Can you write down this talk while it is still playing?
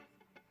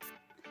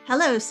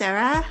Hello,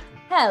 Sarah.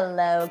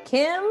 Hello,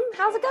 Kim.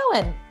 How's it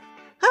going?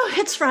 Oh,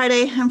 it's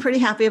Friday. I'm pretty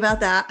happy about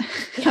that.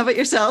 How about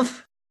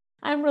yourself?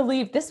 I'm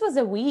relieved. This was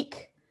a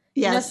week.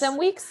 Yes. Some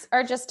weeks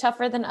are just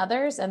tougher than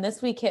others, and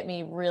this week hit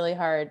me really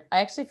hard. I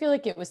actually feel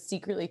like it was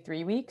secretly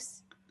 3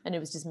 weeks, and it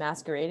was just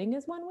masquerading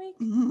as 1 week.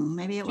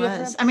 Maybe it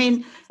was. I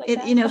mean,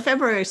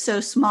 February is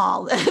so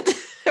small that,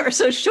 or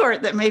so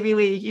short that maybe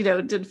we,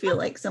 did feel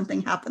like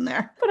something happened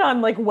there. But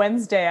on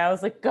Wednesday, I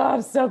was like, God,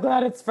 I'm so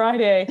glad it's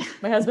Friday.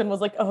 My husband was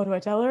like, oh, do I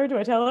tell her? Do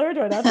I tell her?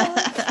 Do I not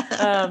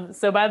tell her?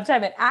 So by the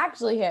time it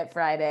actually hit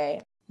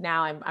Friday,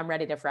 now I'm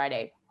ready to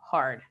Friday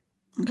hard.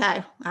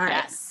 Okay. All right.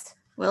 Yes.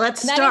 Well,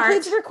 let's start. That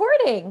includes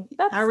recording.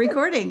 That's our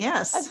recording,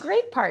 yes. A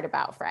great part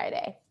about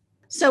Friday.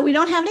 So we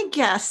don't have any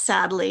guests,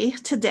 sadly,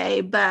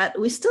 today, but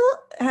we still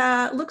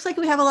looks like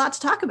we have a lot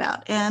to talk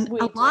about. And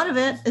a lot of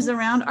it is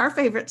around our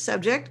favorite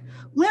subject,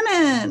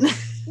 women.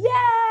 Yay!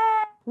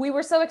 We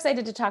were so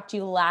excited to talk to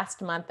you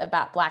last month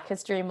about Black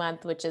History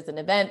Month, which is an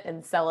event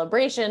and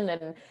celebration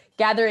and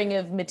gathering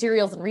of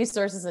materials and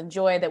resources and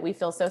joy that we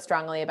feel so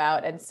strongly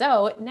about. And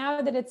so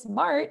now that it's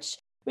March,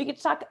 we get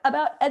to talk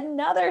about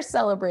another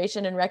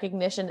celebration and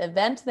recognition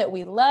event that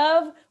we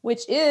love,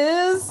 which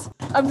is,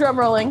 I'm drum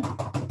rolling,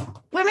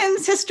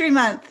 Women's History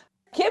Month.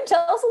 Kim,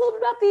 tell us a little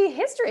bit about the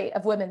history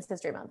of Women's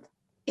History Month.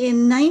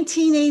 In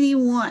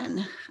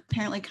 1981,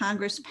 apparently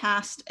Congress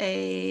passed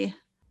a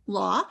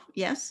law,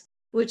 yes,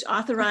 which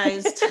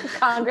authorized...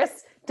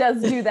 Congress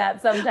does do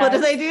that sometimes. What do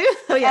they do?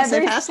 Oh, yes,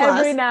 they pass laws.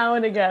 Every now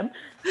and again.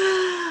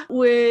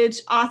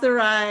 Which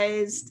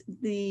authorized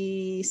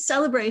the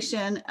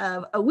celebration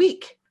of a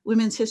week,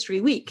 Women's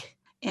History Week.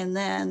 And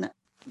then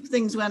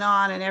things went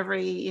on, and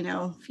every,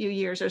 few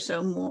years or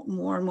so,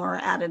 more and more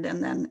added,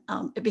 and then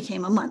it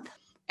became a month.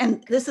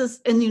 And this is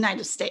in the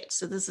United States.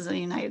 So this is a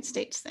United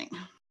States thing.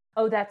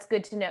 Oh, that's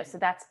good to know. So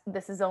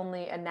this is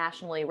only a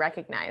nationally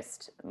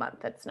recognized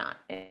month. It's not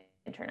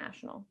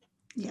international.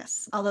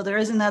 Yes. Although there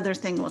is another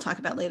thing we'll talk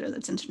about later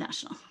that's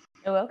international.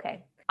 Oh,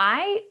 okay.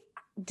 I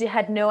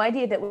had no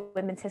idea that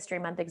Women's History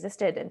Month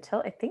existed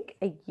until I think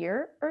a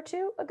year or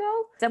two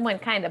ago. Someone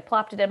kind of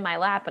plopped it in my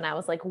lap and I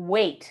was like,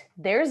 wait,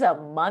 there's a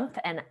month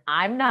and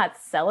I'm not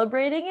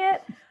celebrating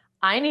it?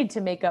 I need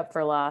to make up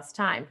for lost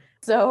time.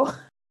 So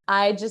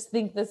I just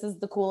think this is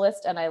the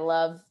coolest, and I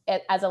love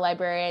it. As a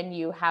librarian,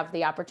 you have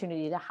the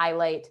opportunity to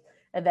highlight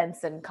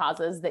events and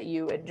causes that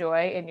you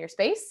enjoy in your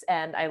space.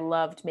 And I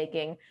loved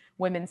making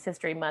Women's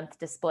History Month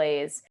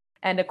displays.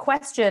 And a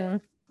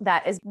question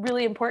that is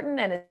really important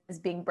and is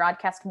being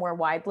broadcast more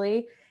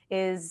widely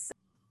is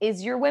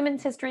your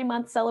Women's History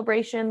Month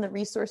celebration, the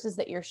resources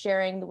that you're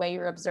sharing, the way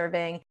you're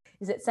observing,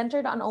 is it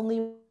centered on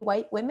only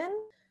white women?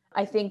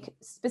 I think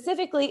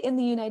specifically in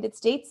the United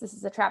States, this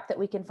is a trap that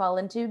we can fall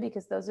into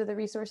because those are the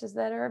resources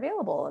that are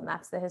available. And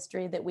that's the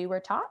history that we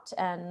were taught.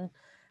 And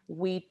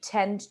we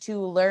tend to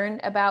learn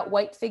about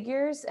white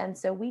figures. And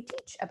so we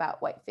teach about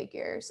white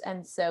figures.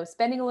 And so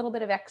spending a little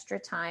bit of extra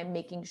time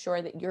making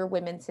sure that your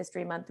Women's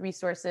History Month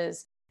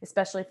resources,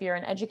 especially if you're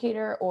an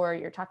educator or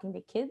you're talking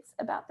to kids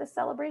about this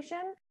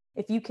celebration,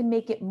 if you can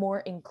make it more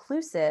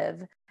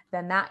inclusive,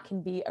 then that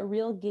can be a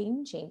real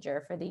game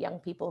changer for the young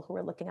people who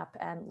are looking up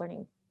and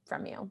learning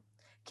from you.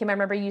 Kim, I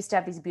remember you used to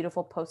have these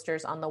beautiful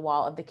posters on the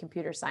wall of the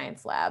computer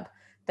science lab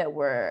that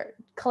were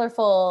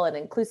colorful and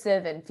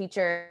inclusive and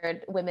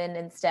featured women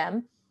in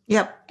STEM.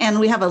 Yep. And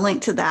we have a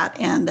link to that.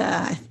 And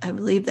I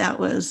believe that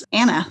was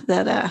Anna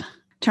that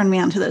turned me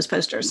on to those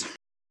posters.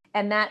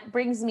 And that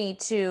brings me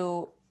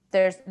to,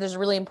 there's a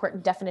really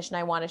important definition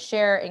I want to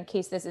share in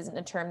case this isn't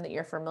a term that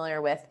you're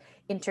familiar with,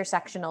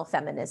 intersectional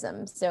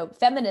feminism. So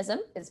feminism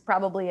is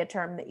probably a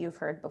term that you've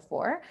heard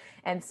before.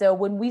 And so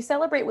when we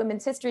celebrate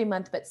Women's History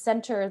Month, but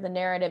center the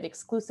narrative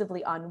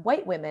exclusively on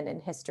white women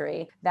in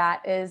history,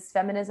 that is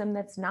feminism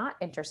that's not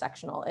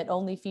intersectional. It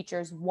only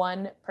features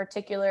one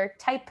particular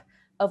type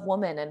of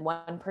woman and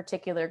one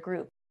particular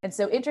group. And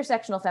so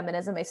intersectional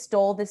feminism, I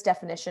stole this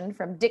definition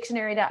from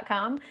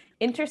dictionary.com.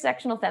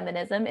 Intersectional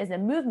feminism is a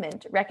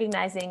movement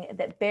recognizing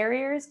that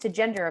barriers to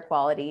gender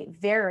equality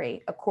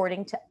vary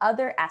according to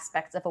other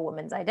aspects of a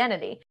woman's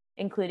identity,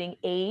 including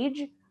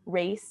age,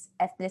 race,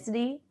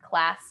 ethnicity,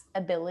 class,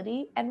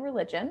 ability, and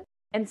religion,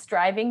 and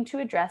striving to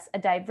address a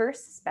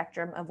diverse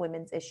spectrum of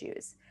women's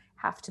issues.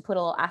 Have to put a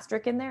little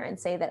asterisk in there and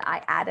say that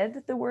I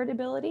added the word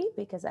ability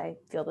because I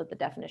feel that the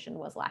definition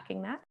was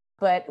lacking that.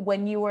 But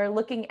when you are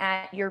looking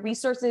at your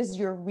resources,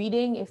 you're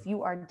reading, if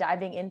you are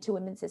diving into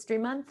Women's History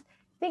Month,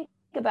 think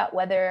about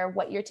whether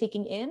what you're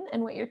taking in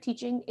and what you're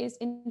teaching is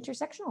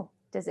intersectional.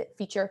 Does it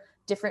feature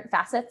different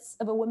facets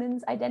of a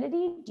woman's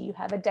identity? Do you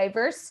have a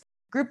diverse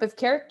group of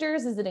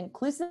characters? Is it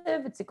inclusive?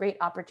 It's a great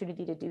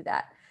opportunity to do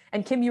that.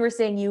 And Kim, you were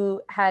saying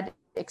you had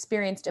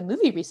experienced a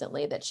movie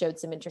recently that showed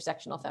some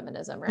intersectional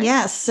feminism, right?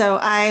 Yes. So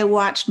I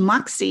watched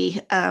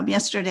Moxie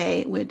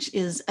yesterday, which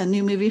is a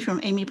new movie from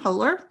Amy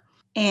Poehler.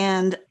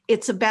 And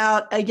it's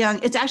about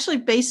it's actually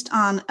based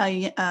on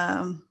a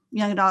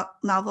young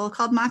novel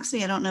called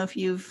Moxie. I don't know if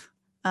you've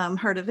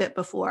heard of it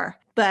before,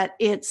 but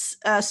it's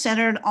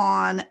centered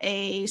on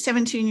a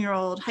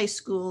 17-year-old high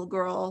school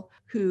girl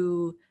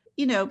who,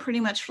 pretty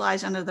much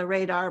flies under the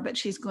radar, but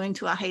she's going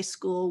to a high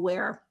school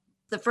where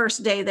the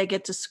first day they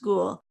get to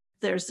school,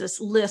 there's this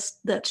list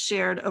that's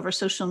shared over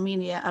social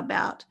media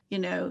about,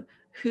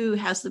 who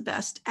has the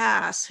best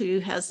ass, who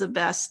has the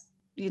best,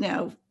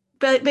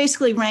 but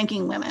basically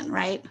ranking women,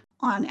 right,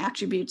 on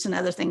attributes and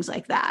other things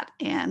like that.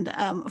 And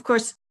of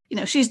course,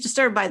 she's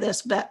disturbed by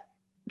this, but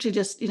she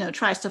just,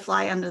 tries to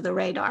fly under the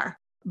radar.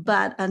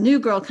 But a new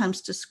girl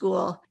comes to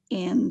school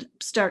and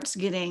starts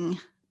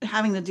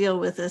having to deal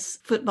with this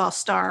football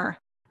star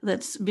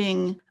that's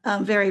being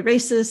very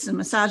racist and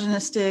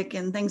misogynistic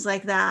and things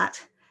like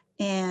that.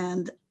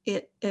 And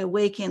it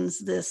awakens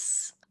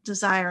this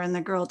desire in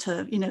the girl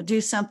to,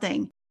 do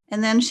something.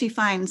 And then she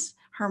finds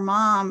her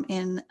mom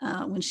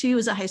when she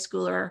was a high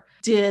schooler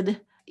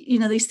did,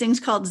 these things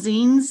called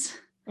zines,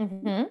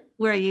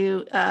 where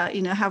you,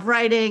 have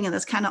writing and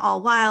it's kind of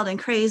all wild and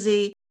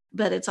crazy,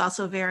 but it's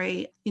also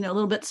very, a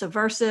little bit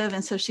subversive.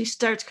 And so she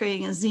starts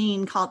creating a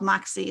zine called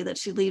Moxie that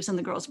she leaves in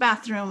the girls'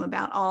 bathroom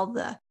about all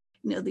the,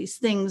 these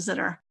things that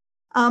are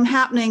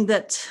happening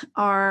that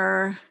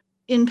are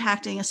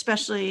impacting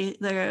especially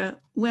the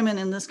women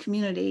in this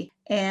community.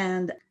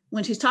 And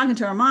when she's talking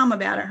to her mom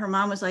about it, her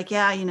mom was like,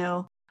 yeah,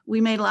 we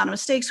made a lot of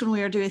mistakes when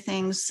we were doing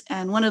things.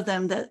 And one of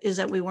them is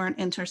that we weren't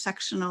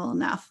intersectional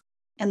enough.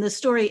 And the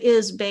story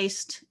is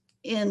based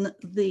in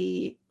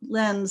the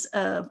lens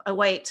of a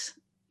white,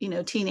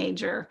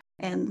 teenager.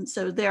 And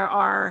so there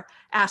are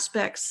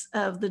aspects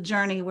of the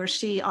journey where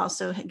she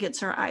also gets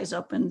her eyes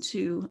open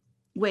to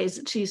ways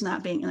that she's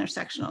not being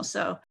intersectional.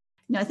 So,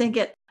 I think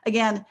it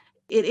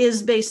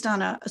is based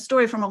on a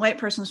story from a white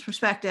person's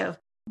perspective,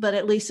 but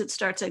at least it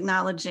starts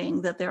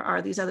acknowledging that there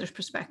are these other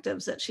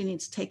perspectives that she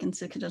needs to take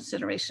into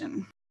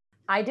consideration.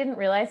 I didn't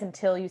realize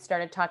until you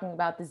started talking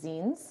about the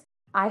zines.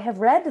 I have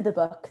read the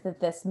book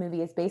that this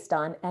movie is based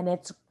on, and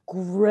it's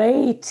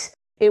great.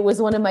 It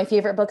was one of my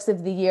favorite books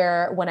of the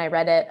year when I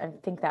read it. I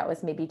think that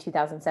was maybe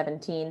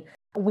 2017.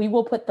 We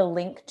will put the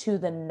link to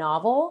the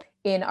novel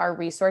in our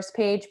resource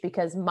page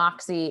because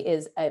Moxie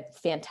is a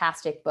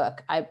fantastic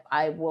book.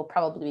 I will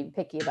probably be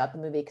picky about the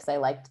movie because I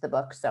liked the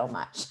book so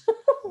much.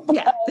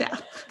 Yeah.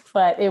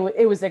 But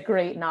it was a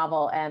great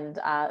novel, and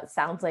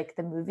sounds like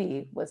the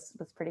movie was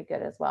pretty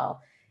good as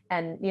well.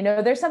 And,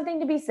 there's something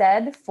to be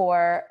said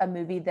for a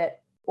movie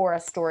or a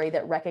story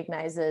that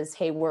recognizes,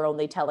 hey, we're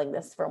only telling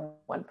this from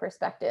one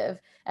perspective.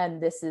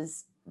 And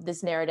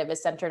this narrative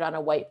is centered on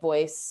a white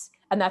voice.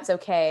 And that's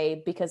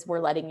okay because we're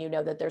letting you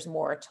know that there's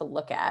more to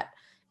look at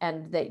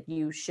and that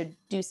you should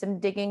do some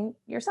digging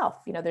yourself.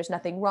 There's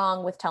nothing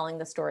wrong with telling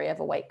the story of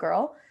a white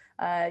girl.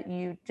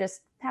 You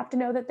just have to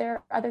know that there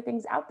are other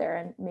things out there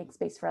and make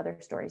space for other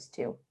stories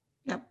too.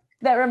 Yep.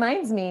 That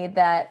reminds me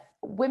that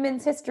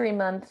Women's History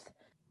Month,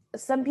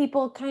 some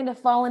people kind of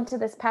fall into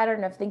this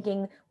pattern of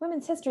thinking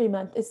Women's History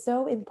Month is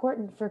so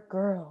important for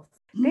girls.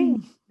 They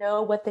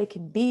know what they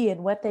can be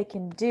and what they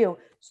can do.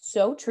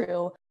 So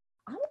true.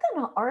 I'm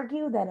going to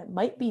argue that it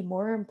might be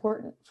more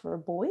important for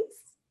boys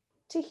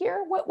to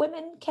hear what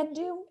women can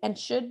do and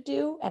should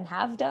do and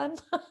have done.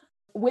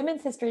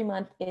 Women's History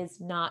Month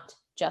is not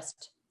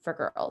just for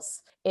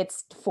girls.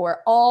 It's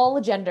for all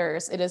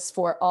genders. It is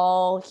for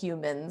all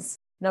humans.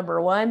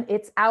 Number one,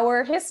 it's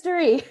our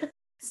history.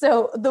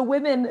 So the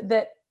women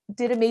that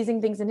did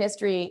amazing things in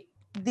history,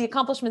 the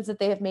accomplishments that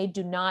they have made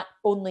do not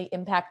only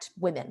impact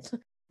women.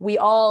 We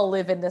all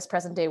live in this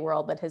present day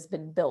world that has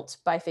been built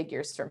by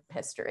figures from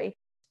history.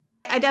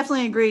 I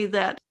definitely agree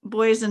that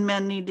boys and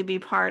men need to be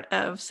part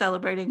of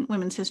celebrating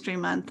Women's History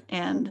Month.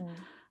 And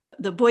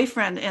the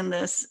boyfriend in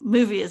this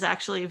movie is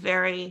actually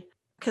very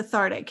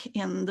cathartic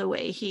in the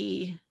way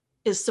he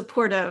is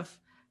supportive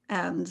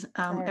and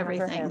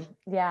everything.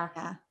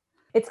 Yeah.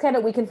 It's kind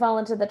of, we can fall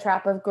into the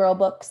trap of girl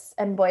books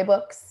and boy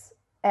books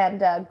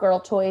and girl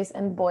toys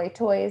and boy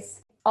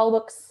toys. All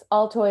books,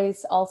 all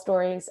toys, all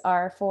stories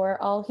are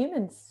for all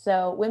humans.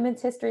 So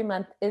Women's History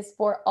Month is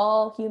for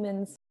all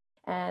humans.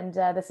 And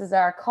this is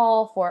our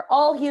call for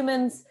all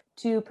humans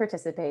to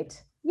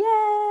participate.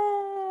 Yay!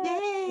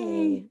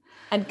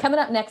 And coming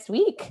up next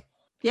week.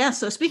 Yeah,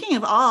 so speaking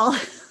of all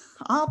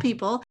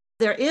people,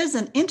 there is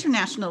an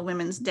International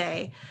Women's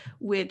Day,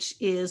 which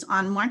is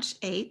on March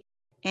 8th.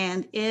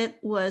 And it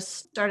was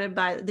started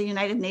by the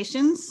United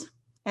Nations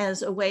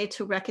as a way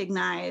to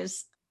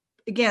recognize,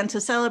 again,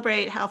 to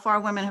celebrate how far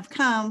women have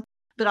come,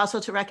 but also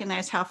to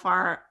recognize how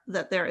far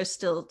that there is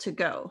still to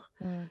go.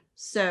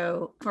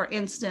 So, for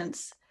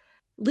instance,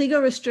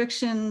 legal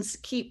restrictions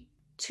keep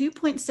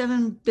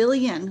 2.7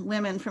 billion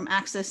women from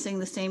accessing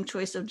the same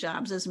choice of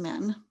jobs as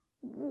men.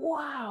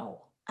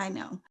 Wow. I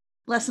know.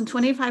 Less than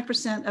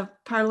 25% of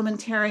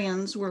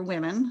parliamentarians were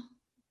women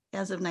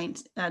as of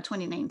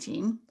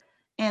 2019.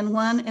 And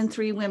 1 in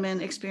 3 women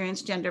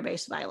experience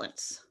gender-based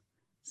violence.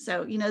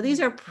 So,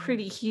 these are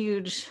pretty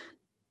huge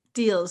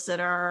deals that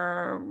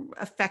are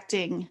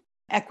affecting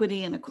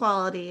equity and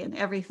equality and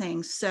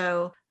everything.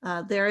 So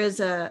there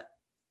is a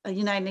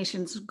United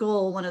Nations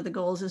goal. One of the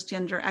goals is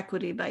gender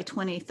equity by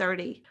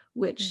 2030,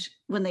 which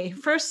when they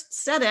first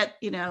said it,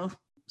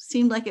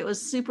 seemed like it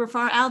was super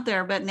far out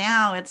there, but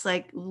now it's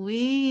like,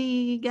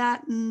 we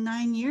got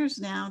 9 years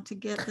now to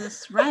get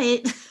this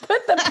right.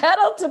 Put the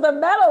pedal to the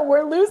metal.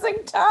 We're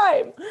losing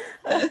time.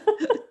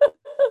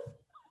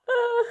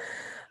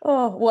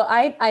 Oh, well,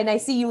 I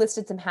see you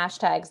listed some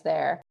hashtags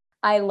there.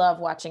 I love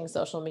watching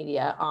social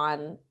media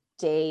on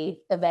day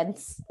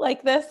events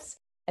like this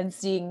and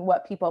seeing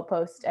what people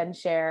post and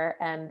share.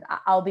 And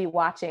I'll be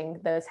watching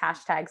those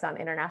hashtags on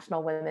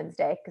International Women's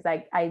Day because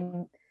I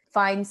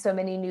find so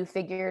many new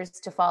figures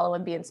to follow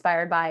and be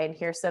inspired by, and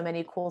hear so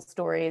many cool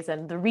stories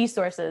and the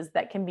resources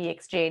that can be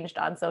exchanged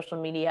on social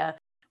media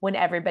when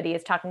everybody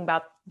is talking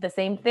about the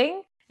same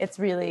thing. It's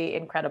really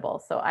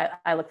incredible. So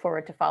I look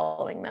forward to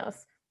following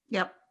those.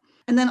 Yep.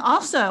 And then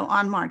also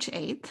on March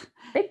 8th,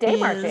 big day,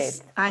 March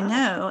 8th. I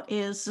know,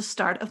 is the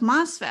start of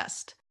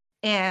MozFest.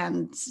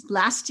 And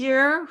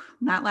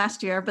not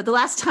last year, but the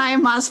last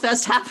time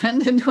MozFest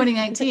happened in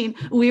 2019,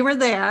 we were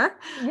there.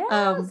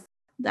 Yes.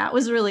 That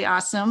was really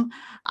awesome.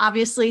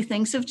 Obviously,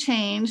 things have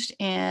changed,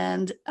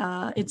 and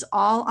it's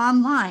all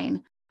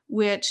online,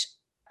 which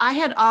I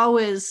had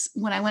always,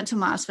 when I went to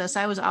MozFest,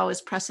 I was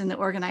always pressing the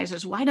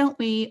organizers, why don't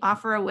we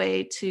offer a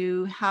way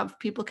to have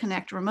people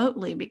connect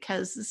remotely?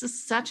 Because this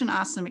is such an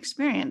awesome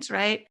experience,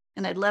 right?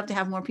 And I'd love to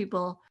have more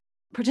people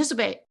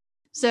participate.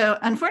 So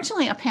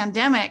unfortunately, a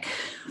pandemic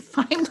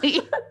finally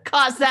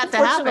caused that to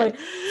happen.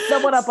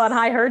 Someone up on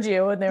high heard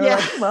you and they were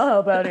like, well, how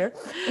about here?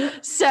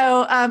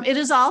 So it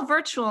is all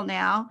virtual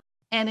now,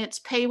 and it's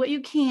pay what you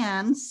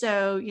can.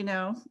 So,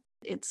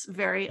 it's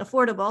very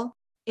affordable.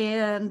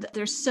 And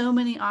there's so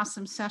many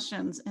awesome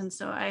sessions. And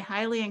so I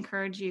highly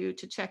encourage you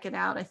to check it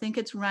out. I think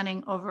it's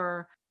running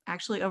over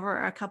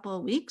a couple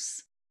of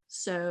weeks.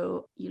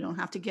 So you don't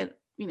have to get,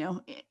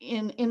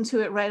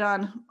 into it right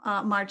on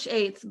March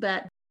 8th.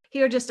 But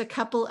here are just a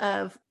couple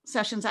of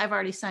sessions I've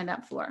already signed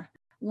up for.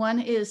 One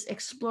is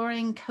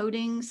exploring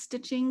coding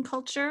stitching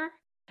culture,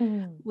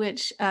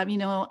 which,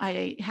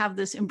 I have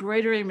this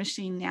embroidery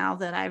machine now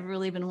that I've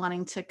really been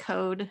wanting to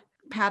code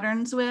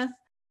patterns with.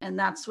 And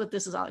that's what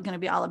this is all going to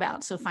be all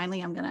about. So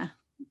finally, I'm going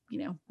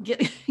to,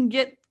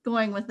 get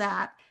going with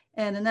that.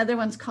 And another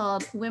one's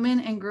called Women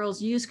and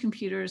Girls Use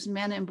Computers,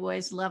 Men and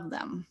Boys Love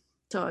Them.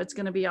 So it's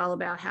going to be all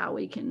about how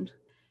we can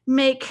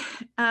make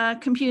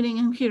computing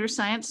and computer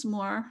science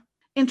more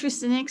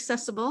interesting and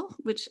accessible,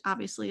 which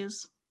obviously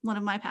is one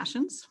of my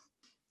passions.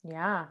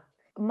 Yeah.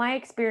 My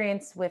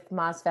experience with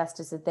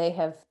MozFest is that they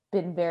have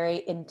been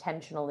very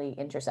intentionally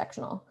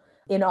intersectional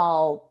in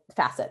all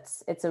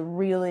facets. It's a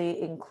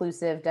really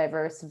inclusive,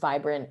 diverse,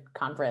 vibrant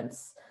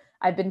conference.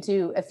 I've been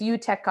to a few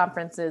tech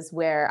conferences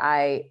where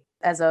I,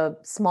 as a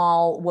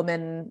small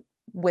woman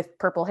with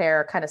purple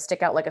hair, kind of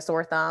stick out like a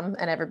sore thumb,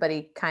 and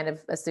everybody kind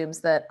of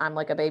assumes that I'm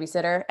like a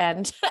babysitter.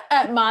 And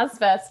at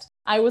MozFest,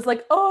 I was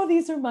like, oh,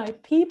 these are my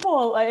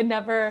people.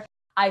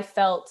 I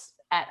felt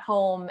at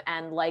home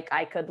and like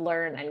I could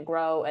learn and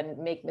grow and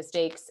make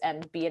mistakes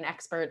and be an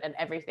expert and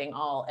everything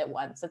all at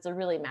once. It's a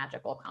really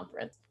magical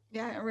conference.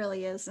 Yeah, it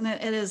really is. And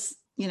it is,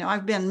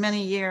 I've been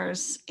many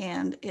years,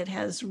 and it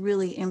has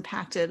really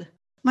impacted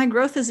my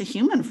growth as a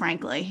human,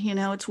 frankly.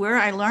 It's where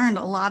I learned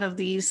a lot of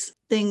these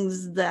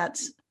things that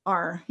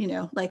are,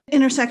 like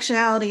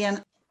intersectionality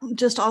and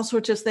just all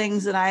sorts of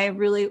things that I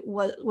really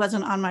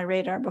wasn't on my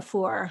radar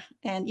before.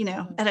 And,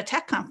 at a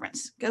tech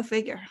conference, go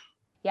figure.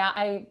 Yeah,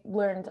 I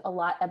learned a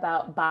lot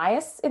about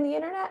bias in the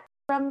internet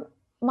from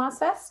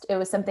MozFest. It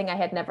was something I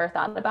had never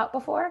thought about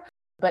before.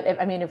 But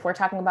if we're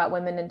talking about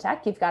women in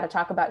tech, you've got to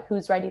talk about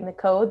who's writing the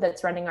code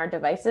that's running our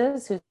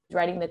devices, who's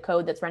writing the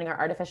code that's running our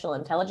artificial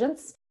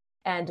intelligence.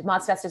 And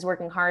MozFest is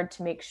working hard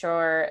to make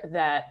sure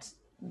that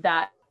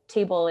that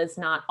table is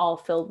not all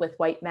filled with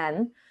white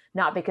men,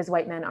 not because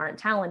white men aren't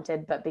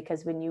talented, but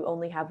because when you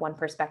only have one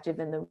perspective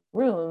in the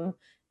room,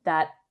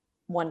 that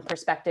one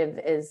perspective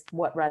is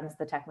what runs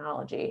the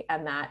technology.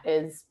 And that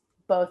is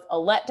both a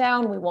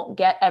letdown. We won't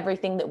get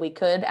everything that we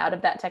could out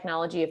of that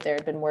technology if there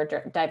had been more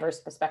diverse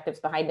perspectives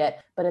behind it,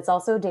 but it's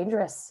also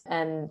dangerous.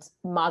 And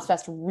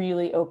MozFest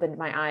really opened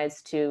my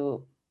eyes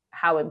to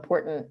how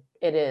important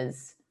it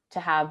is to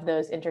have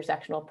those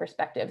intersectional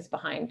perspectives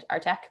behind our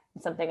tech.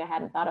 It's something I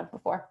hadn't thought of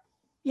before.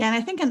 Yeah, and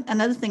I think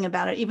another thing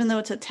about it, even though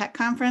it's a tech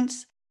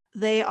conference,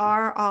 they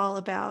are all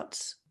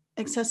about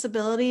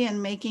accessibility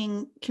and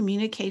making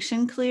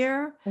communication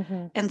clear.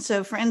 Mm-hmm. And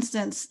so, for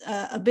instance,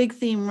 a big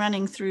theme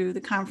running through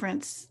the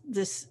conference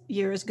this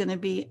year is going to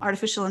be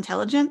artificial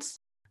intelligence,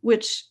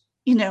 which,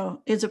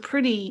 is a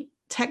pretty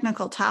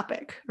technical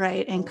topic,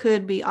 right? And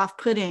could be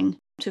off-putting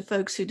to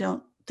folks who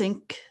don't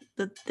think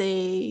that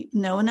they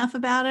know enough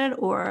about it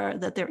or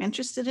that they're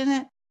interested in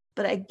it.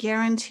 But I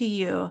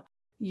guarantee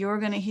you're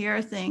going to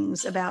hear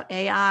things about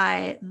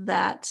AI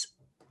that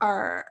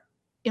are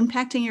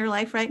impacting your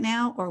life right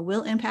now or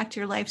will impact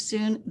your life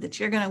soon that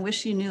you're going to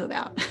wish you knew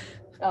about.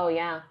 Oh,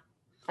 yeah.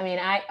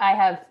 I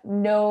have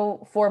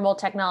no formal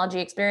technology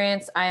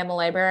experience. I am a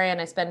librarian.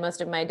 I spend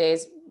most of my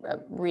days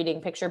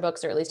reading picture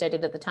books, or at least I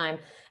did at the time.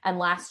 And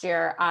last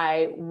year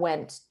I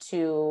went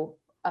to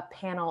a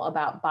panel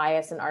about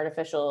bias in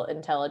artificial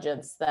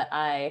intelligence that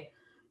I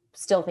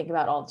still think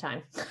about all the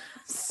time.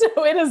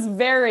 So it is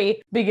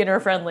very beginner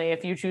friendly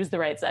if you choose the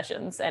right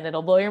sessions, and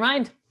it'll blow your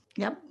mind.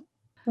 Yep.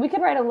 We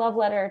could write a love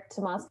letter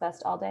to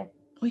MozFest all day.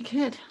 We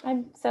could.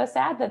 I'm so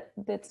sad that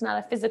it's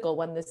not a physical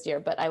one this year,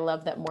 but I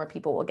love that more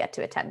people will get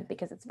to attend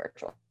because it's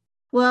virtual.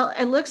 Well,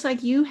 it looks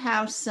like you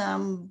have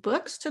some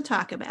books to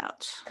talk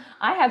about.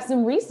 I have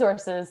some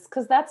resources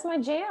because that's my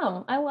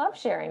jam. I love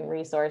sharing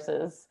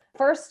resources.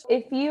 First,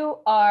 if you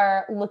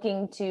are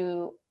looking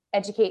to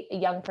educate a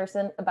young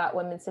person about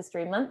Women's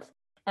History Month,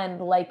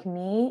 and like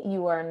me,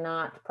 you are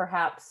not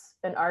perhaps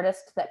an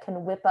artist that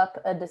can whip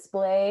up a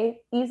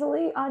display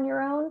easily on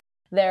your own,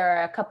 there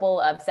are a couple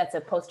of sets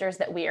of posters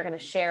that we are going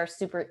to share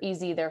super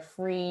easy. They're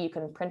free. You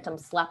can print them,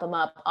 slap them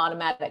up,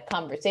 automatic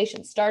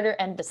conversation starter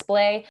and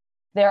display.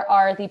 There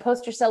are the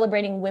posters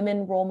celebrating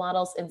women role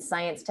models in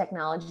science,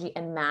 technology,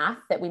 and math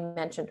that we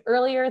mentioned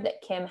earlier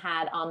that Kim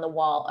had on the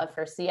wall of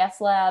her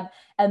CS lab.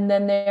 And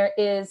then there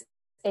is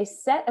a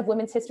set of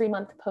Women's History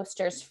Month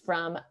posters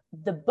from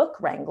the Book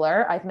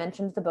Wrangler. I've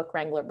mentioned the Book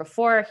Wrangler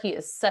before. He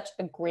is such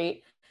a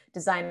great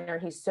designer.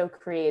 He's so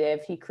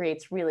creative. He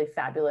creates really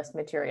fabulous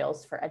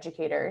materials for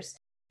educators.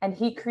 And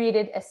he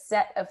created a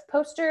set of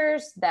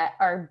posters that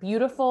are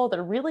beautiful.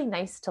 They're really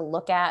nice to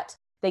look at.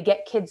 They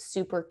get kids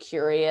super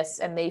curious,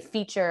 and they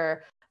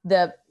feature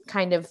the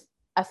kind of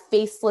a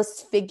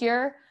faceless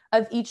figure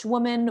of each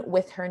woman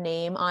with her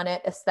name on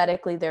it.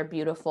 Aesthetically, they're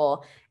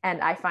beautiful.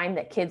 And I find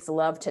that kids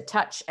love to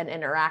touch and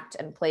interact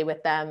and play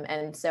with them.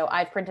 And so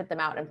I've printed them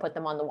out and put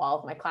them on the wall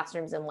of my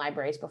classrooms and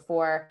libraries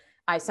before.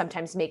 I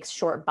sometimes make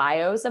short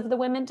bios of the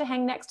women to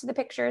hang next to the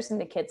pictures, and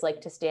the kids like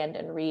to stand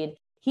and read.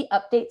 He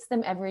updates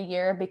them every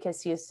year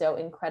because he is so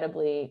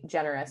incredibly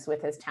generous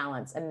with his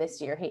talents. And this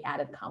year he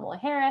added Kamala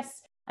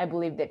Harris. I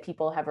believe that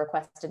people have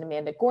requested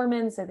Amanda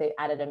Gorman, so they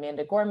added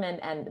Amanda Gorman,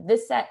 and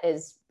this set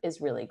is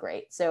really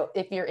great. So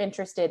if you're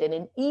interested in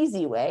an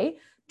easy way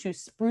to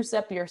spruce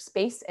up your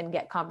space and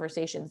get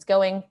conversations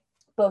going,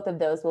 both of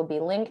those will be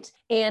linked.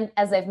 And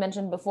as I've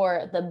mentioned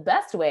before, the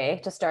best way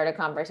to start a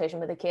conversation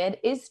with a kid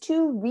is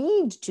to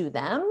read to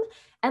them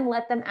and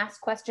let them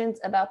ask questions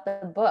about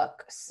the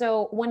book.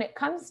 So when it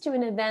comes to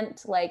an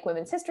event like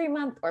Women's History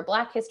Month or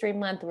Black History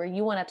Month, where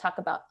you want to talk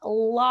about a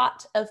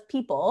lot of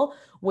people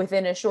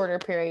within a shorter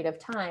period of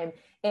time,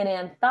 an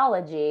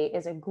anthology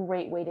is a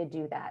great way to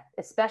do that,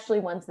 especially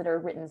ones that are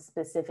written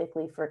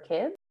specifically for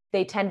kids.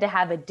 They tend to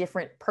have a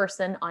different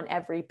person on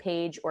every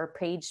page or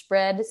page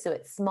spread. So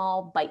it's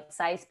small,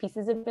 bite-sized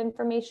pieces of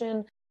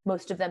information.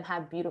 Most of them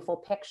have beautiful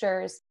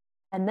pictures.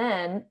 And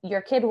then your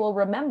kid will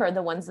remember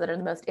the ones that are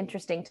the most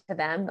interesting to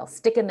them. They'll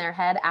stick in their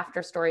head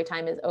after story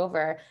time is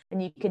over,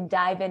 and you can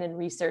dive in and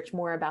research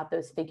more about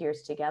those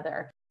figures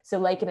together. So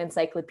like an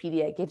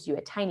encyclopedia, it gives you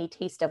a tiny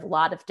taste of a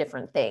lot of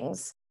different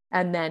things.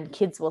 And then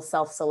kids will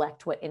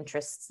self-select what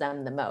interests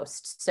them the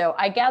most. So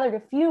I gathered a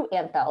few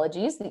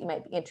anthologies that you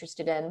might be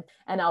interested in,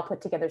 and I'll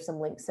put together some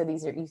links so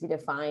these are easy to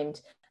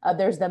find.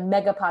 There's the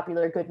mega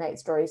popular Goodnight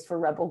Stories for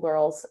Rebel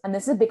Girls, and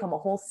this has become a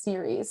whole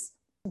series.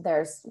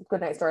 There's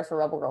Goodnight Stories for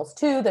Rebel Girls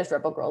 2, there's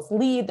Rebel Girls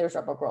Lead, there's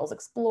Rebel Girls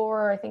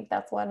Explorer. I think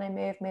that's one. I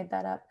may have made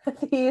that up.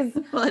 These,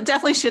 well, it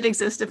definitely should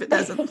exist if it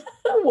doesn't.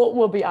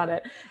 we'll be on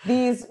it.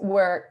 These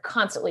were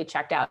constantly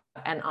checked out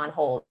and on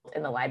hold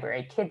in the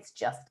library. Kids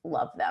just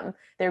love them.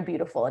 They're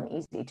beautiful and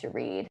easy to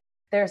read.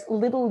 There's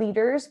Little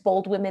Leaders,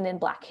 Bold Women in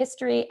Black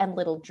History, and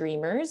Little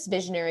Dreamers,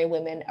 Visionary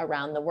Women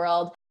Around the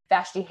World.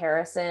 Vashti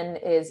Harrison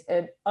is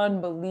an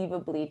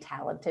unbelievably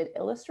talented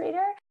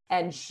illustrator,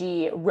 and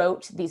she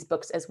wrote these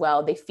books as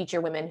well. They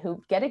feature women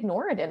who get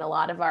ignored in a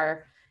lot of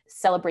our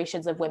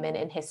celebrations of women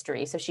in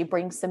history. So she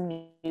brings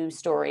some new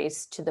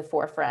stories to the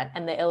forefront,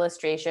 and the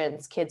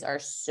illustrations, kids are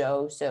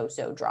so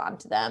drawn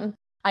to them.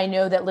 I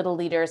know that Little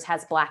Leaders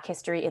has Black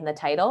history in the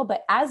title,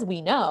 but as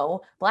we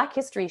know, Black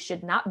history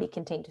should not be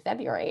contained to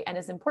February and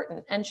is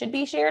important and should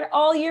be shared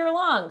all year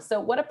long. So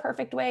what a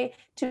perfect way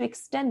to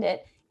extend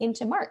it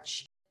into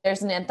March.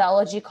 There's an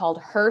anthology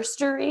called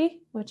Herstory,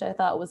 which I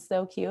thought was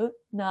so cute.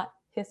 Not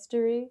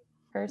history,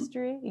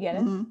 herstory. You get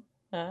it? Mm-hmm.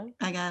 Huh?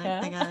 I got it.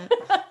 Yeah. I got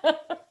it.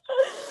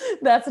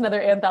 That's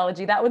another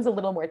anthology. That one's a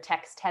little more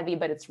text heavy,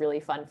 but it's really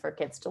fun for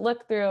kids to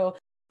look through.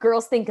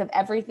 Girls Think of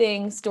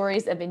Everything,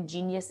 stories of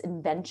ingenious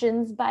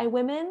inventions by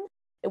women.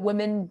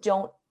 Women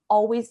don't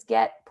always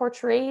get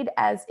portrayed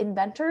as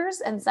inventors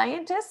and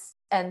scientists.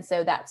 And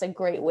so that's a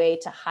great way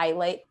to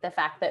highlight the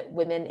fact that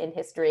women in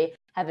history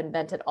have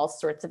invented all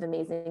sorts of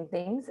amazing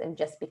things. And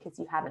just because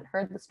you haven't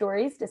heard the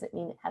stories doesn't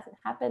mean it hasn't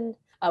happened.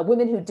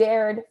 Women Who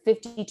Dared,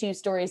 52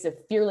 stories of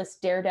fearless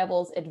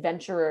daredevils,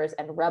 adventurers,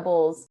 and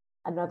rebels.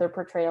 Another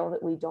portrayal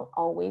that we don't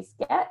always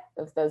get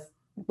of those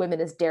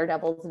women as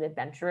daredevils and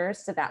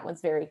adventurers. So that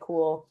one's very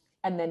cool.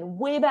 And then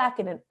way back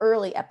in an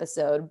early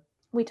episode,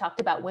 we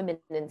talked about women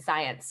in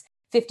science,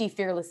 50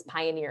 fearless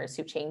pioneers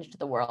who changed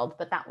the world,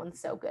 but that one's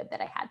so good that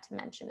I had to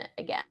mention it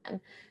again.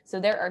 So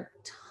there are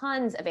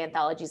tons of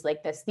anthologies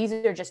like this. These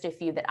are just a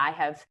few that I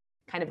have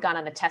kind of gone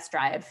on a test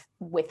drive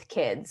with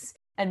kids.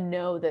 and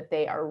know that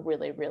they are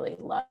really, really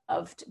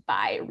loved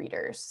by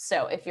readers.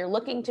 So if you're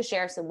looking to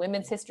share some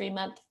Women's History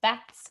Month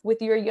facts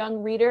with your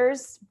young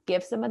readers,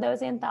 give some of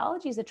those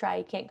anthologies a try.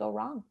 You can't go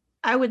wrong.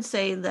 I would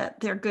say that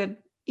they're good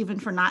even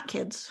for not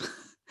kids.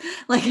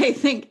 Like, I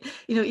think,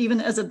 even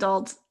as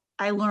adults,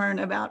 I learn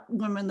about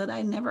women that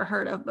I never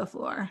heard of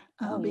before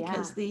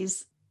because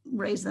these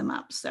raise them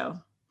up. So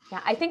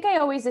yeah, I think I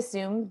always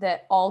assume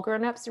that all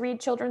grown-ups read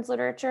children's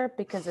literature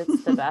because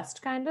it's the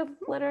best kind of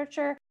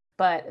literature.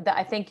 But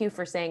I thank you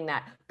for saying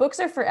that. Books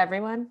are for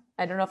everyone.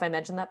 I don't know if I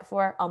mentioned that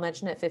before. I'll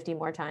mention it 50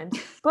 more times.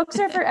 Books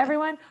are for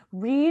everyone.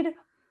 Read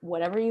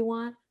whatever you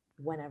want,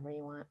 whenever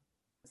you want.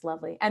 It's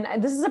lovely.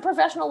 And this is a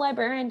professional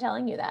librarian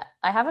telling you that.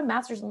 I have a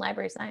master's in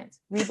library science.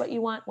 Read what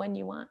you want, when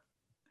you want.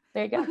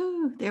 There you go.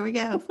 Woohoo, there we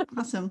go.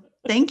 Awesome.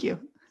 Thank you.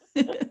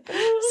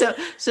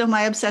 So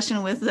my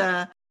obsession with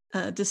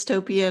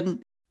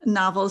dystopian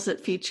novels that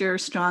feature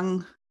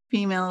strong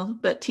female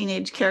but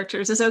teenage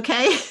characters is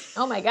okay.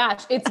 Oh my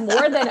gosh, it's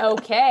more than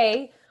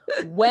okay.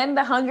 When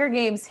the Hunger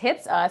Games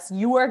hits us,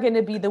 you are going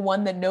to be the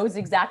one that knows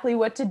exactly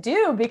what to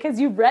do because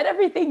you've read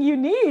everything you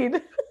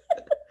need.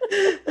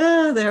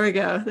 Oh, there we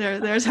go.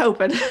 There's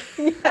hoping.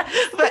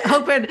 But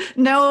hoping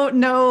no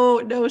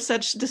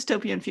such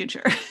dystopian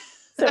future.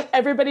 So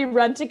everybody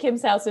run to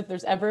Kim's house. If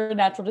there's ever a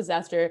natural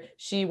disaster,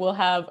 she will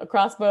have a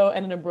crossbow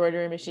and an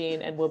embroidery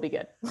machine and we'll be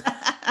good.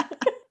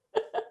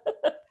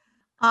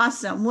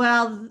 Awesome.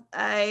 Well,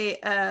 I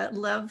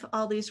love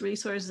all these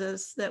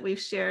resources that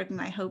we've shared,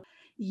 and I hope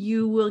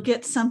you will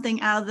get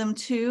something out of them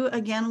too.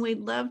 Again,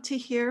 we'd love to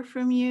hear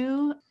from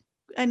you.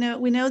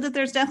 We know that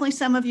there's definitely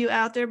some of you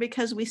out there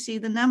because we see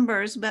the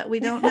numbers, but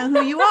we don't know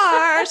who you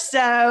are.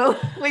 So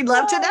we'd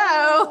love to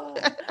know.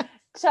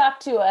 Talk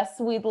to us.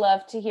 We'd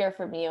love to hear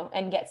from you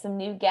and get some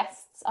new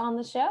guests on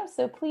the show.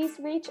 So please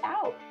reach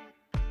out.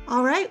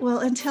 All right. Well,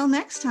 until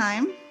next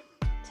time.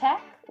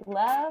 Tech,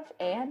 love,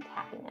 and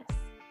happiness.